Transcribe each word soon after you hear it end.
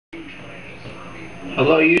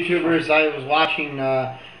Hello YouTubers, I was watching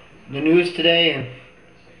the news today and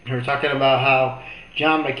they were talking about how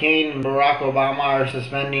John McCain and Barack Obama are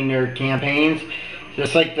suspending their campaigns.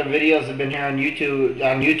 Just like the videos have been here on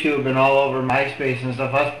YouTube and all over MySpace and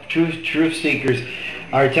stuff. Us truth seekers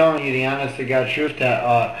are telling you the honest to God truth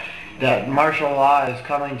that that martial law is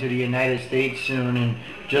coming to the United States soon, and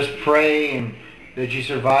just pray and that you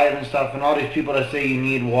survive and stuff. And all these people that say you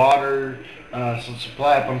need water, some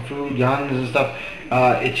supply up on food, guns and stuff,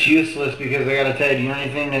 it's useless, because I gotta tell you, the only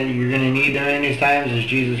thing that you're gonna need during these times is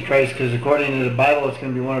Jesus Christ, because according to the Bible, it's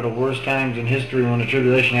gonna be one of the worst times in history when the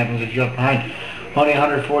tribulation happens that you're left behind. Only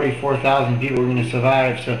 144,000 people are going to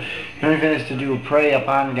survive. So the only thing is to do pray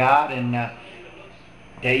upon God, and that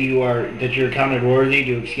you're counted worthy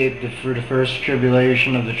to escape through the first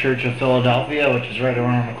tribulation of the Church of Philadelphia, which is right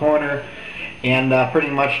around the corner. And pretty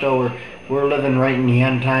much though, we're living right in the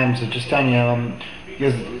end times. So just telling you,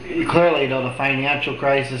 because clearly though, the financial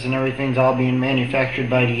crisis and everything's all being manufactured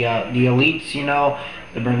by the elites, you know,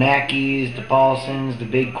 the Bernackes, the Paulsons, the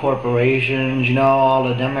big corporations, you know, all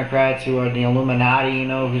the Democrats who are the Illuminati, you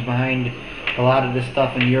know, who's behind a lot of this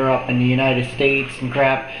stuff in Europe and the United States and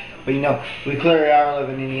crap. But you know, we clearly are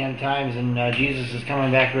living in the end times, and Jesus is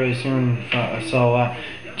coming back very soon.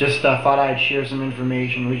 Just thought I'd share some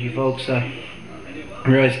information with you folks.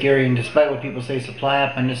 Really scary, and despite what people say, supply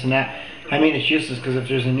up and this and that, I mean, it's useless, because if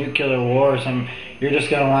there's a nuclear war or something, you're just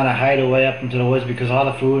going to want to hide away up into the woods, because all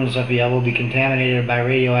the food and stuff you have will be contaminated by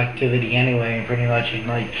radioactivity anyway, pretty much, and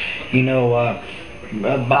like, you know,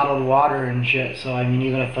 bottled water and shit. So I mean,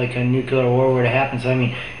 even if like a nuclear war were to happen, so I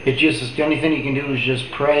mean, it's just, the only thing you can do is just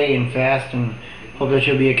pray and fast and hope that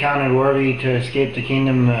you'll be accounted worthy to escape the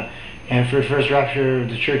kingdom, and for the first rapture of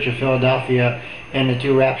the Church of Philadelphia and the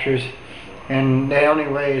two raptures. And the only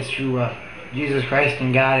way is through Jesus Christ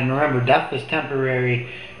and God. And remember, death is temporary,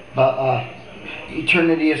 but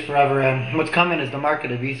eternity is forever. And what's coming is the mark of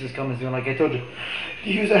the beast is coming soon. Like I told you,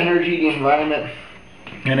 use energy, the environment,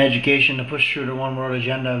 and education to push through the one world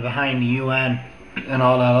agenda behind the UN and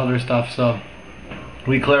all that other stuff. So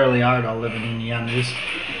we clearly are though living in the end. I just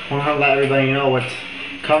want to let everybody know what's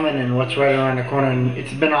coming and what's right around the corner, and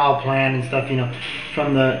it's been all planned and stuff, you know,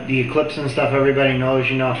 from the eclipse and stuff. Everybody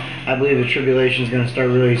knows, you know, I believe the tribulation is going to start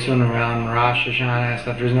really soon around Rosh Hashanah and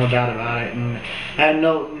stuff. There's no doubt about it, and I have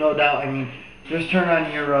no doubt. I mean, just turn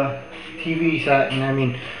on your TV set, and I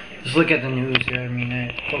mean, just look at the news here. I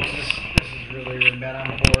mean, folks, this is really bad.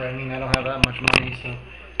 I'm poor. I mean, I don't have that much money, so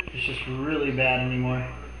it's just really bad anymore.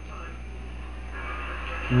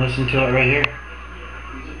 And listen to it right here.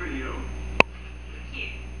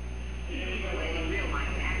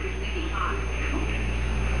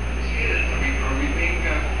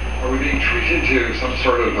 Are we being treated to some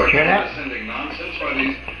sort of condescending nonsense by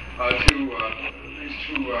these two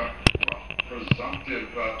presumptive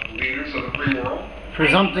leaders of the free world?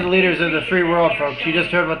 Presumptive leaders of the free world, folks. You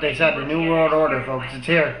just heard what they said. The New World Order, folks. It's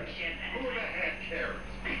here. Who the heck cares?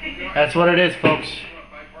 That's what it is, folks.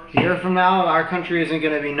 A year from now, our country isn't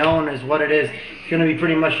going to be known as what it is. It's going to be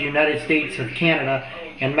pretty much the United States of Canada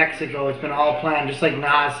and Mexico. It's been all planned, just like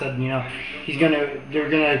Nas said. You know, they're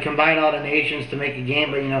gonna combine all the nations to make a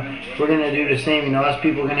game, but you know, we're gonna do the same. You know, us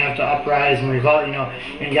people are gonna have to uprise and revolt. You know,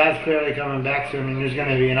 and God's clearly coming back soon, and there's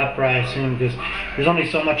gonna be an uprise soon, because there's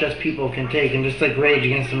only so much us people can take. And just like Rage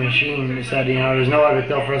Against the Machine, they said, you know, there's no other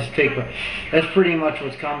pill for us to take. But that's pretty much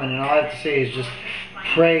what's coming. And all I have to say is just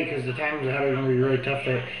pray, because the times ahead are gonna be really tough.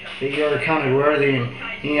 That you're accounted worthy, and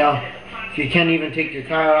you know, if you can't even take your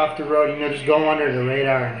car off the road, you know, just go under the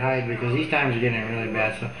radar and hide, because these times are getting really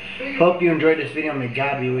bad. So hope you enjoyed this video. May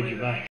God be with you. Bye.